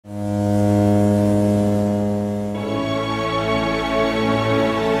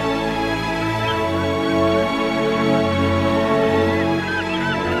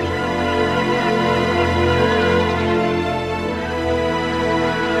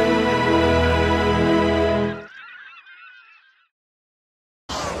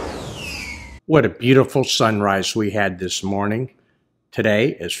What a beautiful sunrise we had this morning.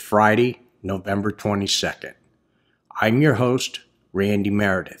 Today is Friday, November 22nd. I'm your host, Randy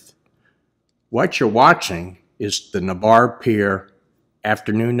Meredith. What you're watching is the Navarre Pier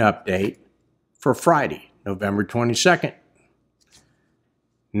afternoon update for Friday, November 22nd.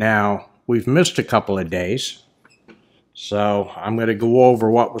 Now, we've missed a couple of days, so I'm going to go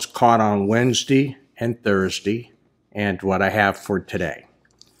over what was caught on Wednesday and Thursday and what I have for today.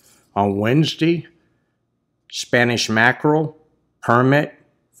 On Wednesday, Spanish mackerel, permit,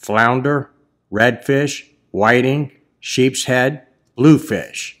 flounder, redfish, whiting, sheep's head,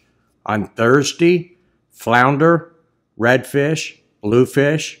 bluefish. On Thursday, flounder, redfish,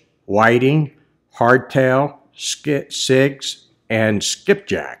 bluefish, whiting, hardtail, sigs, and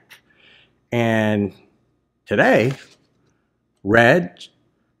skipjack. And today, red,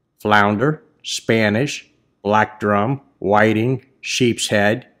 flounder, Spanish, black drum, whiting, sheep's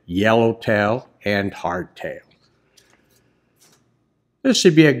head, yellowtail, and hardtail. This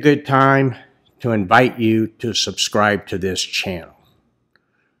would be a good time to invite you to subscribe to this channel.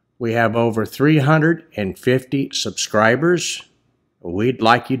 We have over 350 subscribers. We'd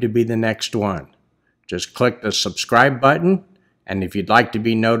like you to be the next one. Just click the subscribe button, and if you'd like to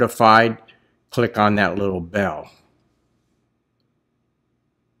be notified, click on that little bell.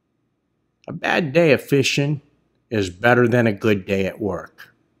 A bad day of fishing is better than a good day at work,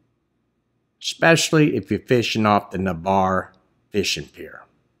 especially if you're fishing off the Navarre fishing pier.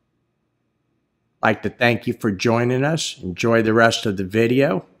 I'd like to thank you for joining us. Enjoy the rest of the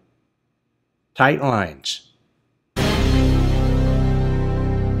video. Tight lines.